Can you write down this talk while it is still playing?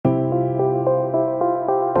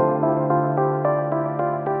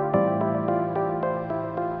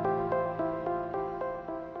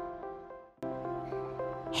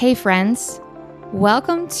Hey, friends.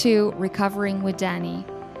 Welcome to Recovering with Danny.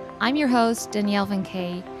 I'm your host, Danielle Van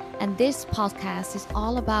Kay, and this podcast is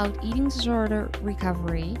all about eating disorder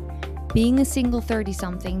recovery, being a single 30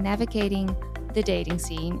 something, navigating the dating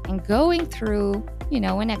scene, and going through,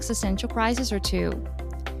 an existential crisis or two.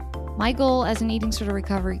 My goal as an eating disorder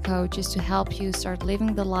recovery coach is to help you start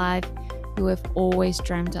living the life you have always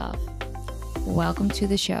dreamed of. Welcome to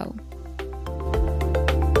the show.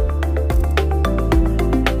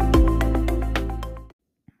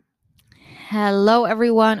 Hello,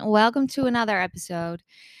 everyone. Welcome to another episode.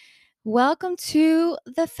 Welcome to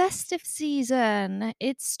the festive season.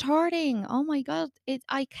 It's starting. Oh my God.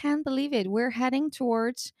 I can't believe it. We're heading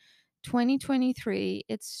towards 2023.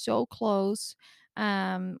 It's so close.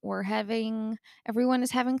 Everyone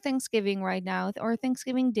is having Thanksgiving right now, or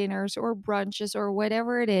Thanksgiving dinners or brunches or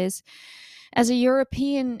whatever it is. As a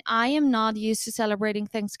European, I am not used to celebrating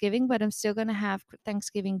Thanksgiving, but I'm still going to have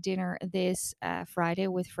Thanksgiving dinner this Friday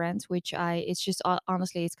with friends, it's just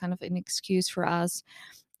honestly, it's kind of an excuse for us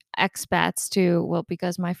expats to, well,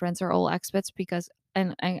 because my friends are all expats,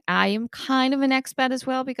 and I am kind of an expat as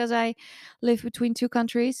well because I live between two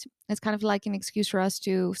countries. It's kind of like an excuse for us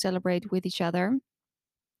to celebrate with each other.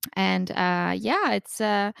 And uh, yeah, it's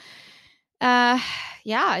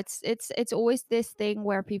always this thing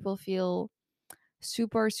where people feel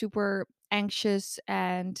super anxious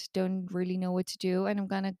and don't really know what to do. And I'm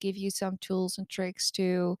going to give you some tools and tricks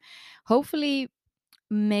to hopefully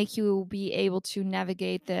make you be able to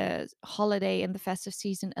navigate the holiday and the festive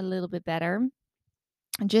season a little bit better.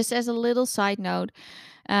 And just as a little side note,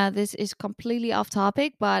 this is completely off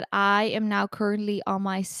topic, but I am now currently on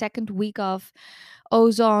my second week of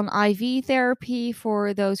ozone IV therapy.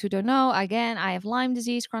 For those who don't know, again, I have Lyme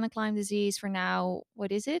disease, chronic Lyme disease for now,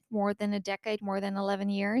 what is it? More than a decade, more than 11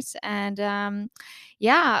 years. And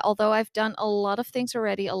yeah, although I've done a lot of things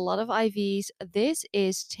already, a lot of IVs, this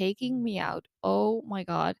is taking me out. Oh my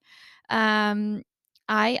God. Um,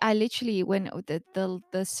 I literally when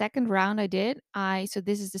the second round I did, so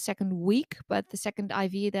this is the second week, but the second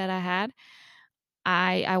IV that I had,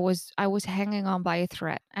 I was hanging on by a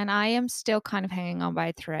thread, and I am still kind of hanging on by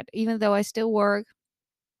a thread, even though I still work.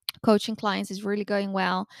 Coaching clients is really going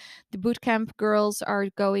well. The bootcamp girls are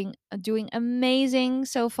doing amazing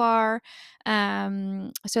so far.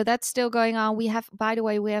 So that's still going on. We have, by the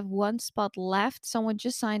way, we have one spot left. Someone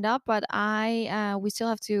just signed up, but I we still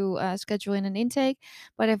have to schedule in an intake.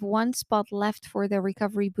 But I have one spot left for the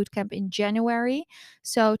recovery bootcamp in January.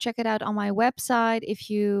 So check it out on my website if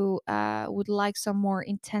you would like some more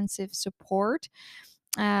intensive support.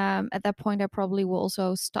 At that point, I probably will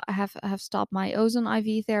also have stopped my ozone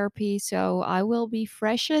IV therapy, so I will be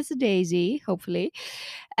fresh as a daisy, hopefully.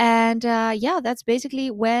 And yeah, that's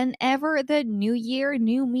basically whenever the new year,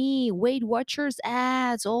 new me, Weight Watchers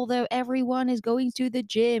ads, although everyone is going to the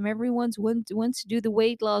gym, everyone's wants to do the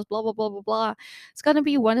weight loss, blah blah blah blah blah. It's gonna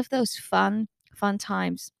be one of those fun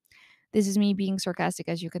times. This is me being sarcastic,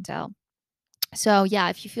 as you can tell. So yeah,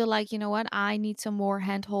 if you feel like, you know what, I need some more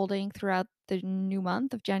hand holding throughout the new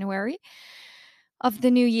month of January of the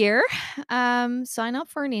new year, sign up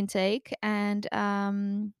for an intake, and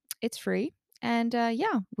it's free. And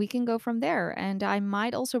yeah, we can go from there. And I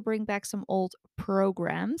might also bring back some old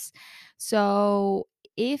programs. So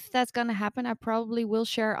if that's going to happen, I probably will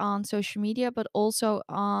share on social media, but also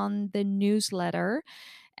on the newsletter.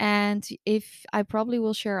 And if I probably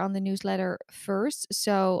will share on the newsletter first,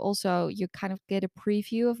 so also you kind of get a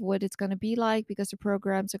preview of what it's going to be like, because the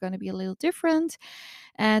programs are going to be a little different.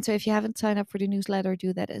 And so if you haven't signed up for the newsletter,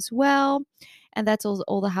 do that as well. And that's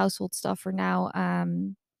all the household stuff for now.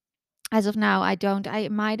 As of now, I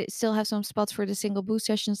might still have some spots for the single boost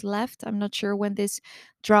sessions left. I'm not sure when this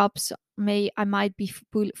drops. I might be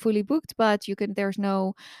fully booked, but there's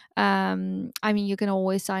no, I mean, you can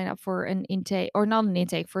always sign up for an intake, or not an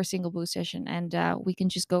intake, for a single boost session, and we can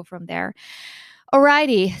just go from there.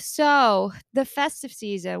 Alrighty. So the festive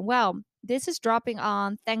season. Well, this is dropping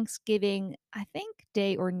on Thanksgiving, I think,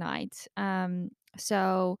 day or night.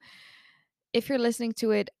 So if you're listening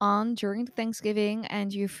to it on during Thanksgiving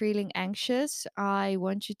and you're feeling anxious, I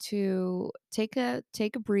want you to take a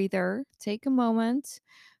breather, take a moment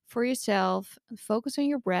for yourself, focus on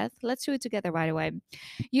your breath. Let's do it together, by the way.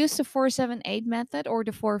 Use the 4-7-8 method or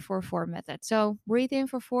the 4-4-4 method. So breathe in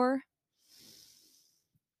for 4,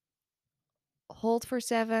 hold for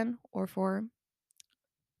 7 or 4,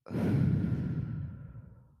 and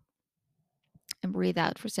breathe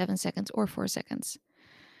out for 7 seconds or 4 seconds.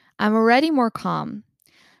 I'm already more calm.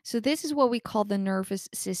 So this is what we call the nervous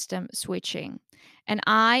system switching. And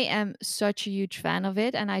I am such a huge fan of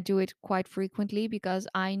it, and I do it quite frequently because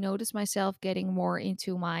I notice myself getting more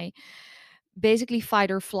into my basically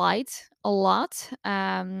fight or flight a lot.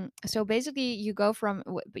 So basically, you go from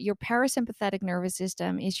your parasympathetic nervous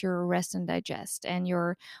system is your rest and digest, and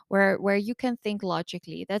your where you can think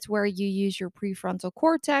logically. That's where you use your prefrontal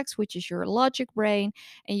cortex, which is your logic brain,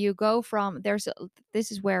 and you go from this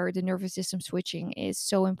is where the nervous system switching is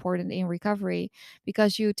so important in recovery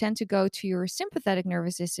because you tend to go to your sympathetic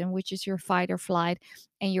nervous system, which is your fight or flight,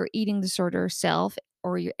 and your eating disorder self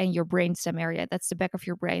and your brainstem area. That's the back of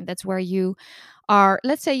your brain. That's where you are.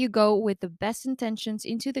 Let's say you go with the best intentions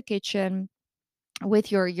into the kitchen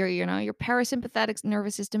with your parasympathetic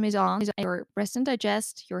nervous system is on, your rest and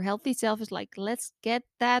digest, your healthy self is like, let's get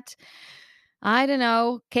that, I don't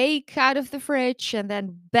know, cake out of the fridge, and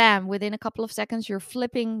then bam, within a couple of seconds you're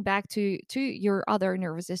flipping back to your other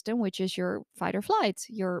nervous system, which is your fight or flight,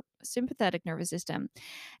 your sympathetic nervous system.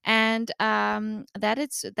 And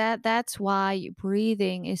that's why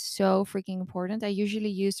breathing is so freaking important. I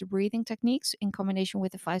usually use the breathing techniques in combination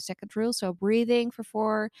with the 5 second rule. So breathing for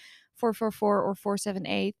 4 4 4 4 or 4 7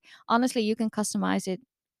 8. Honestly, you can customize it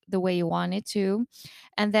the way you want it to.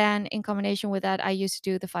 And then in combination with that, I used to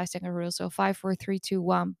do the 5 second rule. So 5 4 3 2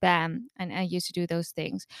 1, bam. And I used to do those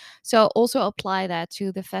things. So also apply that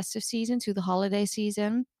to the festive season, to the holiday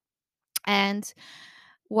season. And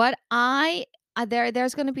what I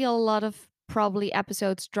there's going to be a lot of probably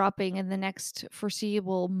episodes dropping in the next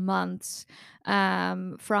foreseeable months,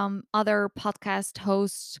 from other podcast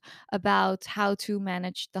hosts about how to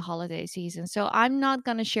manage the holiday season. So I'm not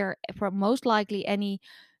going to share most likely any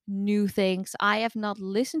new things. I have not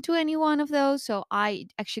listened to any one of those, so I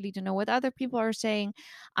actually don't know what other people are saying.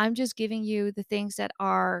 I'm just giving you the things that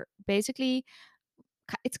are basically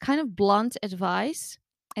it's kind of blunt advice.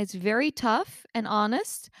 It's very tough and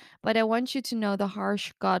honest, but I want you to know the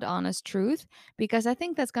harsh, God honest truth because I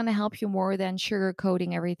think that's going to help you more than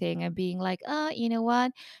sugarcoating everything and being like, you know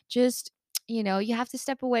what? Just, you have to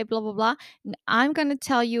step away, blah, blah, blah. I'm going to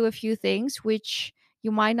tell you a few things which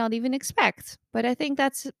you might not even expect, but I think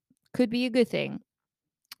that's could be a good thing.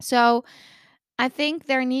 So, I think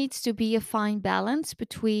there needs to be a fine balance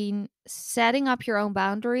between setting up your own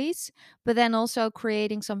boundaries, but then also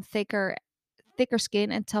creating some thicker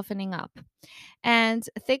skin and toughening up. And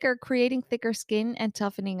creating thicker skin and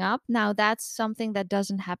toughening up. Now that's something that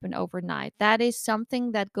doesn't happen overnight. That is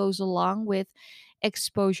something that goes along with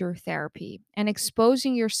exposure therapy and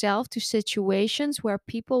exposing yourself to situations where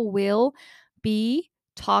people will be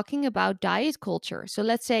talking about diet culture. So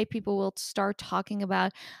let's say people will start talking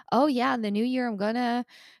about, oh yeah, in the new year I'm gonna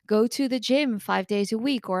go to the gym 5 days a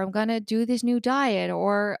week, or I'm gonna do this new diet,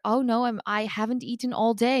 or oh no, I haven't eaten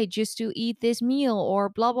all day just to eat this meal, or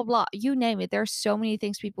blah blah blah. You name it. There's so many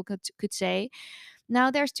things people could say.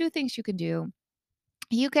 Now there's two things you can do.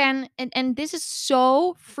 You can, and this is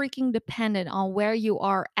so freaking dependent on where you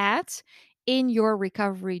are at in your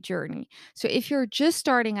recovery journey. So if you're just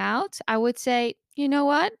starting out, I would say, you know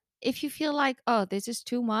what? If you feel like, oh, this is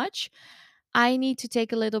too much, I need to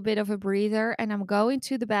take a little bit of a breather and I'm going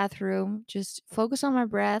to the bathroom, just focus on my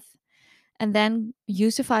breath, and then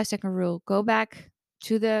use the 5 second rule. Go back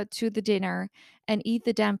to the dinner and eat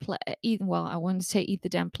the damn plate. Eat well. I want to say eat the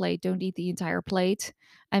damn plate. Don't eat the entire plate.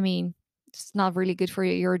 I mean, it's not really good for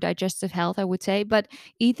your digestive health, I would say. But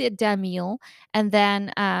eat the damn meal and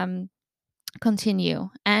then continue.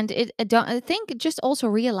 And I don't I think just also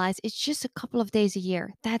realize it's just a couple of days a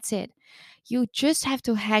year. That's it. You just have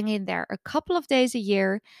to hang in there a couple of days a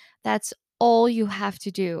year. That's all you have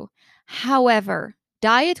to do. However,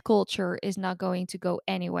 diet culture is not going to go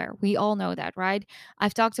anywhere. We all know that, right?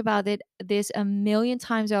 I've talked about this a million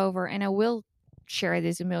times over, and I will share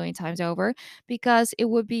this a million times over because it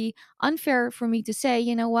would be unfair for me to say,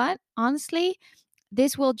 you know what? Honestly,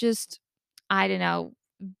 this will just, I don't know,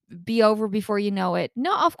 be over before you know it.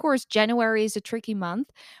 No, of course, January is a tricky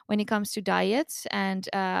month when it comes to diets, and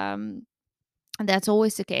that's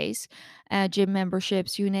always the case. Gym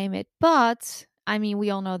memberships, you name it. But I mean,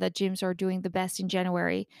 we all know that gyms are doing the best in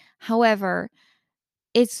January. However,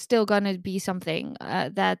 it's still gonna be something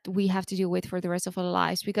that we have to deal with for the rest of our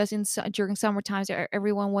lives because during summer times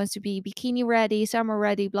everyone wants to be bikini ready, summer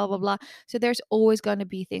ready, blah blah blah. So there's always gonna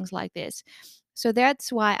be things like this. So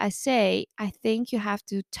that's why I say I think you have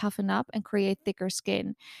to toughen up and create thicker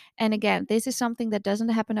skin. And again, this is something that doesn't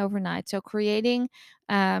happen overnight. So creating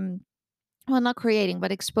well, not creating,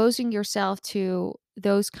 but exposing yourself to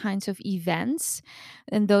those kinds of events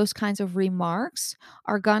and those kinds of remarks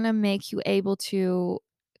are gonna make you able to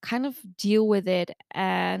kind of deal with it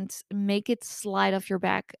and make it slide off your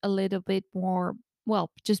back a little bit more,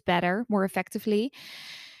 well, just better, more effectively.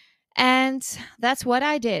 And that's what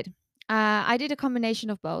I did. I did a combination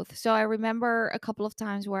of both. So I remember a couple of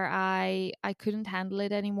times where I couldn't handle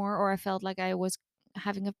it anymore, or I felt like I was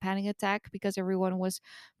having a panic attack because everyone was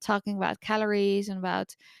talking about calories and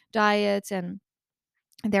about diets, and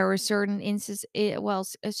there were certain instances,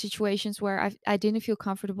 situations where I didn't feel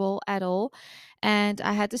comfortable at all, and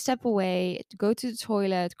I had to step away, to go to the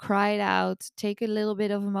toilet, cry it out, take a little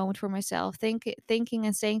bit of a moment for myself, thinking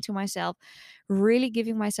and saying to myself, really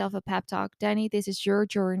giving myself a pep talk. Danny, this is your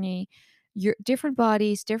journey, your different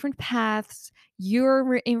bodies, different paths.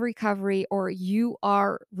 You're in recovery, or you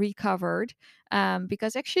are recovered.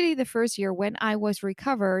 Because actually, the first year when I was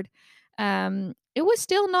recovered, it was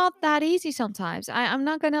still not that easy sometimes. I'm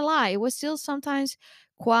not gonna lie. It was still sometimes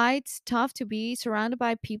quite tough to be surrounded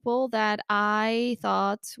by people that I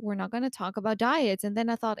thought were not gonna talk about diets. And then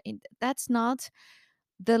I thought, That's not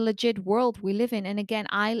the legit world we live in." And again,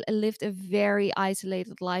 I lived a very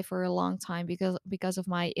isolated life for a long time because of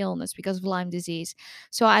my illness, because of Lyme disease.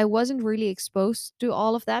 So I wasn't really exposed to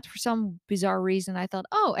all of that. For some bizarre reason, I thought,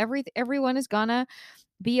 oh, everyone is gonna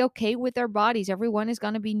be okay with their bodies. Everyone is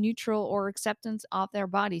going to be neutral or acceptance of their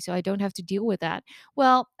body. So I don't have to deal with that.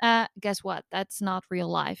 Well, guess what? That's not real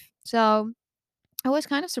life. So I was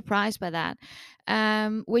kind of surprised by that.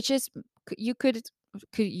 Which is, you could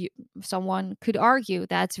you, someone could argue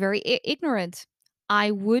that's very ignorant.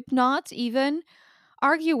 I would not even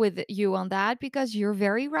argue with you on that, because you're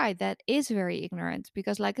very right. That is very ignorant,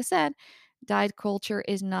 because like I said, diet culture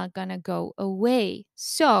is not going to go away.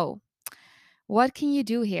 So what can you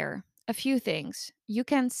do here? A few things. You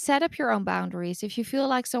can set up your own boundaries. If you feel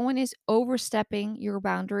like someone is overstepping your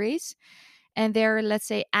boundaries and they're, let's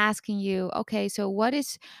say, asking you, okay, so what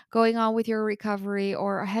is going on with your recovery?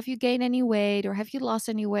 Or have you gained any weight? Or have you lost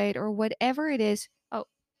any weight? Or whatever it is. Oh,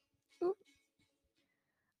 oop,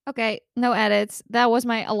 okay, no edits. That was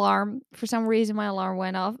my alarm. For some reason, my alarm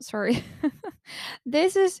went off. Sorry.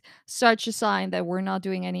 This is such a sign that we're not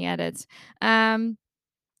doing any edits.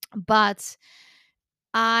 But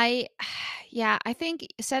I yeah, I think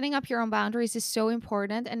setting up your own boundaries is so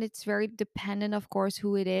important, and it's very dependent, of course,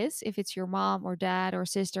 who it is. If it's your mom or dad or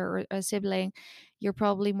sister or a sibling, you're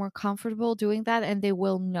probably more comfortable doing that, and they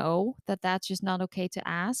will know that that's just not okay to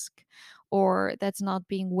ask, or that's not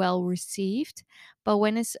being well received. But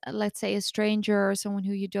when it's, let's say, a stranger or someone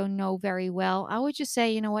who you don't know very well, I would just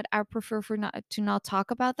say, you know what, I prefer for not to not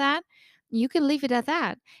talk about that. You can leave it at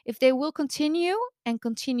that. If they will continue and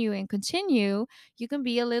continue and continue, you can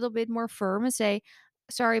be a little bit more firm and say,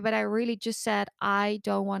 sorry, but I really just said I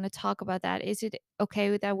don't want to talk about that. Is it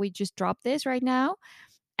okay with that we just drop this right now?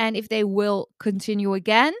 And if they will continue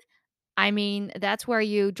again, I mean, that's where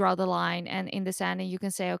you draw the line and in the sand, and you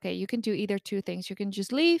can say, okay, you can do either two things. You can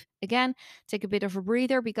just leave again, take a bit of a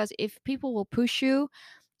breather, because if people will push you,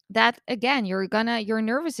 that again, your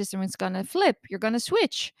nervous system is gonna flip, you're gonna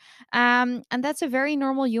switch. And that's a very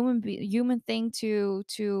normal human thing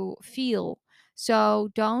to feel. So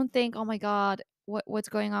don't think, oh my god, what's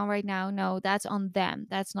going on right now. No, that's on them,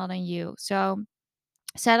 that's not on you. So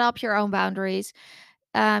set up your own boundaries.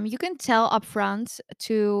 You can tell upfront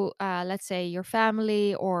to, let's say, your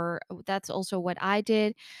family, or that's also what I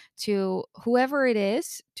did, to whoever it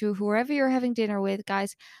is, to whoever you're having dinner with,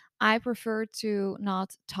 guys. I prefer to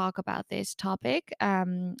not talk about this topic.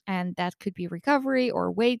 And that could be recovery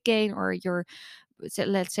or weight gain or your,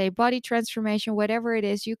 let's say, body transformation, whatever it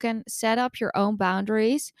is. You can set up your own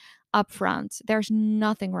boundaries upfront. There's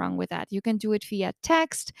nothing wrong with that. You can do it via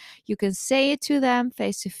text. You can say it to them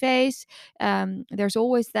face to face. There's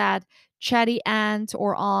always that chatty aunt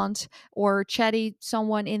or aunt or chatty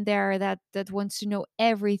someone in there that wants to know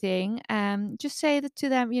everything. Just say that to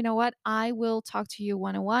them. You know what? I will talk to you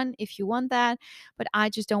one on one if you want that, but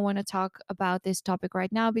I just don't want to talk about this topic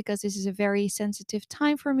right now because this is a very sensitive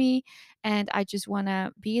time for me, and I just want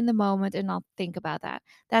to be in the moment and not think about that.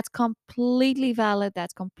 That's completely valid.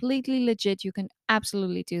 That's completely legit. You can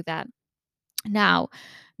absolutely do that. Now,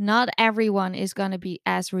 not everyone is going to be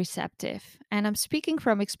as receptive. And I'm speaking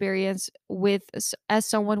from experience with, as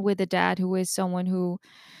someone with a dad who is someone who,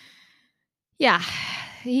 yeah,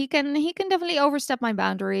 he can definitely overstep my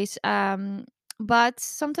boundaries. But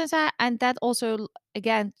sometimes and that also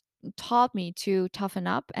again taught me to toughen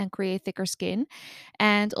up and create thicker skin,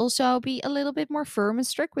 and also be a little bit more firm and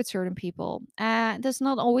strict with certain people. That's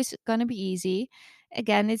not always going to be easy.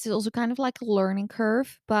 Again, it's also kind of like a learning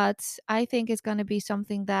curve, but I think it's going to be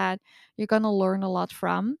something that you're going to learn a lot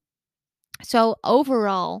from. So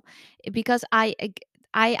overall, because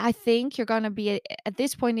I think you're gonna be at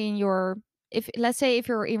this point in your, if let's say if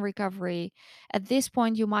you're in recovery, at this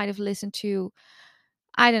point you might have listened to,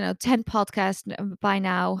 I don't know, 10 podcasts by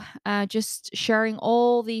now, just sharing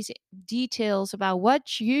all these details about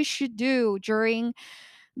what you should do during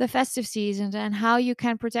the festive season and how you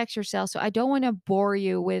can protect yourself. So I don't want to bore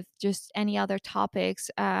you with just any other topics,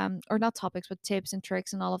 or not topics, but tips and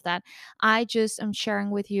tricks and all of that. I just am sharing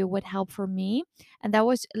with you what helped for me. And that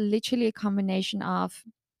was literally a combination of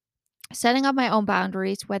setting up my own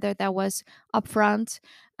boundaries, whether that was upfront,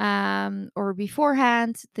 or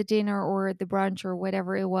beforehand, the dinner or the brunch or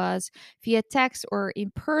whatever it was, via text or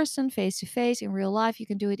in person, face to face, in real life. You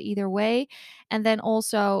can do it either way. And then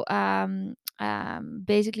also,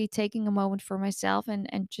 basically taking a moment for myself,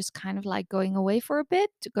 and just kind of like going away for a bit,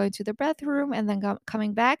 to go to the bathroom and then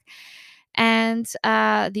coming back. And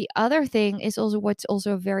the other thing is also what's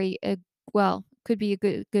also very well, could be a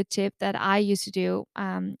good tip that I used to do.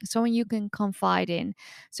 Someone you can confide in,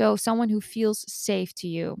 so someone who feels safe to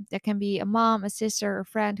you. That can be a mom, a sister, a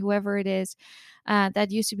friend, whoever it is.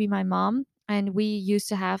 That used to be my mom, and we used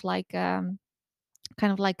to have like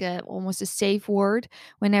kind of like a almost a safe word.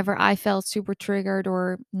 Whenever I felt super triggered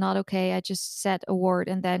or not okay, I just said a word,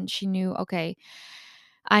 and then she knew, okay,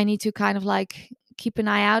 I need to kind of like keep an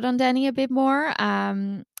eye out on Danny a bit more.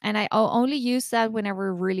 And I only use that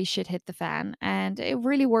whenever really shit hit the fan. And it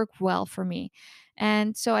really worked well for me.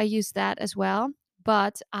 And so I use that as well.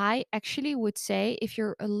 But I actually would say, if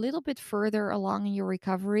you're a little bit further along in your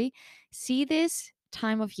recovery, see this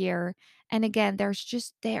time of year. And again, there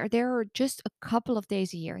are just a couple of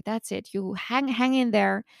days a year. That's it. You hang in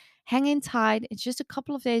there, hang in tight. It's just a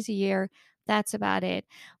couple of days a year. That's about it.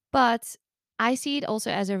 But I see it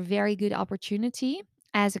also as a very good opportunity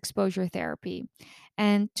as exposure therapy,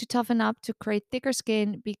 and to toughen up, to create thicker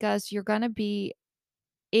skin, because you're going to be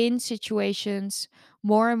in situations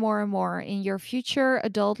more and more and more in your future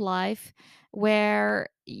adult life where,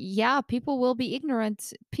 yeah, people will be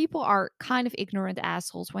ignorant. People are kind of ignorant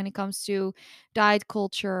assholes when it comes to diet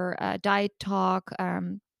culture, diet talk.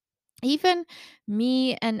 Even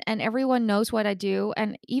me, and everyone knows what I do.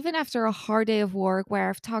 And even after a hard day of work, where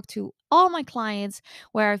I've talked to all my clients,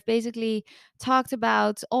 where I've basically talked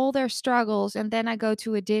about all their struggles, and then I go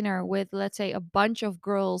to a dinner with, let's say, a bunch of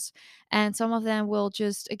girls, and some of them will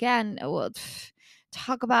just, again,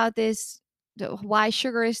 talk about this, why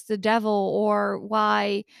sugar is the devil, or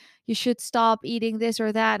why you should stop eating this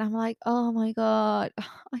or that. I'm like, oh my god,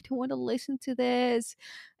 I don't want to listen to this.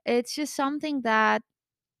 It's just something that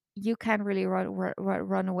you can really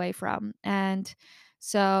run away from. And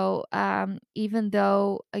so, even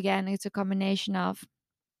though, again, it's a combination of,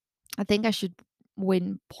 I think I should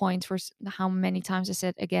win points for how many times I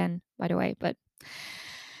said again, by the way, but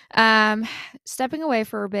um stepping away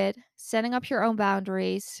for a bit, setting up your own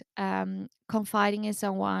boundaries, confiding in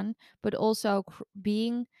someone, but also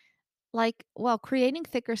being like, well, creating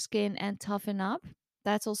thicker skin and toughen up.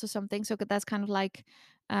 That's also something. So that's kind of like,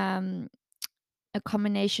 um a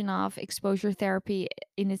combination of exposure therapy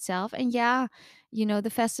in itself. And yeah, the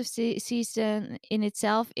festive season in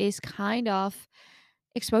itself is kind of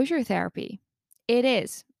exposure therapy. It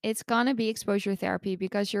is. It's gonna be exposure therapy,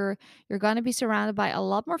 because you're gonna be surrounded by a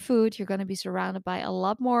lot more food. You're gonna be surrounded by a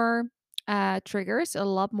lot more triggers, a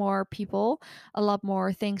lot more people, a lot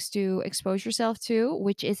more things to expose yourself to,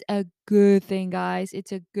 which is a good thing, guys.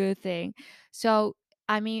 It's a good thing. So,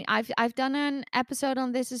 I mean, I've done an episode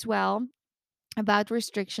on this as well, about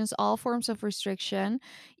restrictions, all forms of restriction,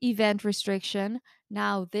 event restriction.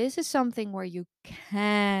 Now, this is something where you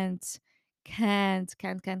can't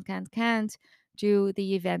do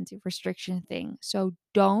the event restriction thing. So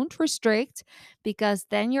don't restrict, because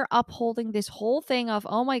then you're upholding this whole thing of,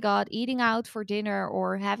 oh my god, eating out for dinner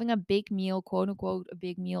or having a big meal, quote unquote, a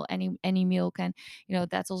big meal. Any meal can,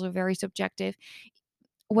 that's also very subjective.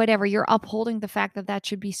 Whatever, you're upholding the fact that that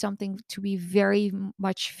should be something to be very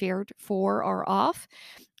much feared for or off.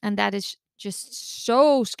 And that is just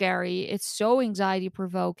so scary. It's so anxiety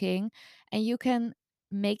provoking. And you can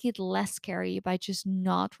make it less scary by just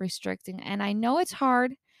not restricting. And I know it's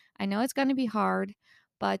hard. I know it's going to be hard,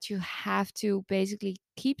 but you have to basically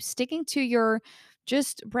keep sticking to your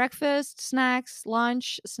just breakfast, snacks,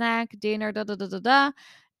 lunch, snack, dinner, da da da da da.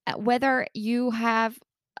 Whether you have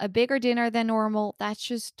a bigger dinner than normal, that's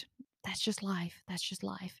just life. That's just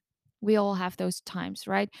life. We all have those times,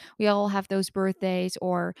 right? We all have those birthdays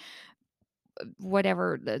or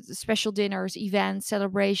whatever, the special dinners, events,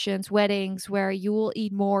 celebrations, weddings, where you will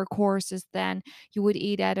eat more courses than you would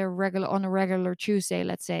eat at a regular on a regular Tuesday,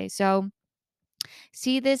 let's say. So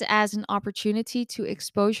See this as an opportunity to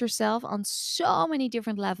expose yourself on so many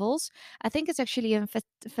different levels. I think it's actually a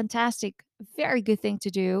fantastic, very good thing to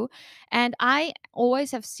do. And I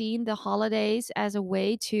always have seen the holidays as a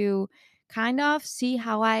way to kind of see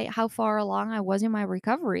how far along I was in my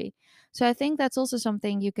recovery. So I think that's also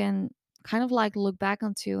something you can kind of like look back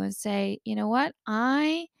onto and say, you know what?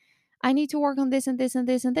 I need to work on this and this and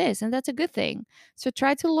this and this. And that's a good thing. So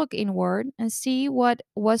try to look inward and see what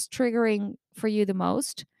was triggering for you the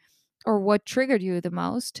most, or what triggered you the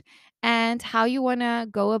most, and how you want to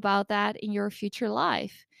go about that in your future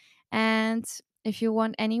life. And if you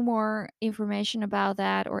want any more information about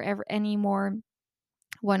that, or ever any more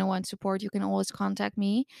one-on-one support, you can always contact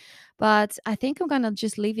me. But I think I'm going to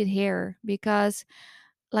just leave it here, because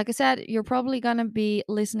like I said, you're probably gonna be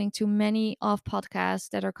listening to many of podcasts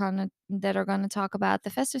that are gonna talk about the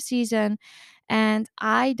festive season, and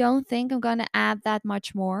I don't think I'm gonna add that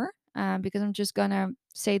much more, because I'm just gonna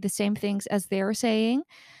say the same things as they're saying.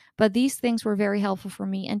 But these things were very helpful for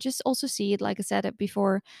me, and just also see it, like I said it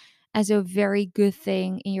before, as a very good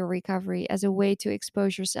thing in your recovery, as a way to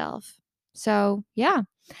expose yourself. So yeah,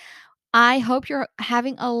 I hope you're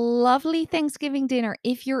having a lovely Thanksgiving dinner,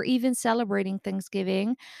 if you're even celebrating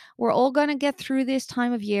Thanksgiving. We're all going to get through this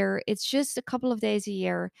time of year. It's just a couple of days a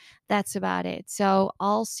year. That's about it. So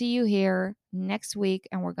I'll see you here next week,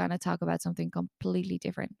 and we're going to talk about something completely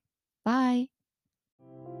different. Bye.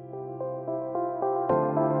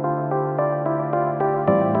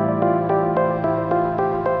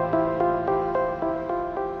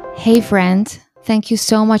 Hey, friend. Thank you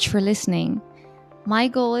so much for listening. My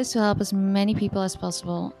goal is to help as many people as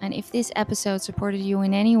possible, and if this episode supported you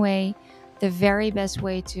in any way, the very best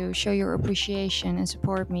way to show your appreciation and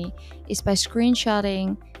support me is by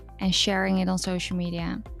screenshotting and sharing it on social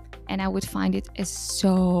media. And I would find it is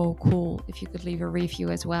so cool if you could leave a review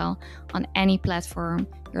as well on any platform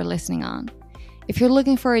you're listening on. If you're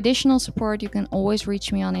looking for additional support, you can always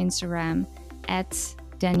reach me on Instagram at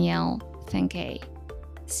Danielle Thankay.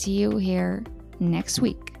 See you here next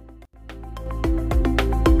week.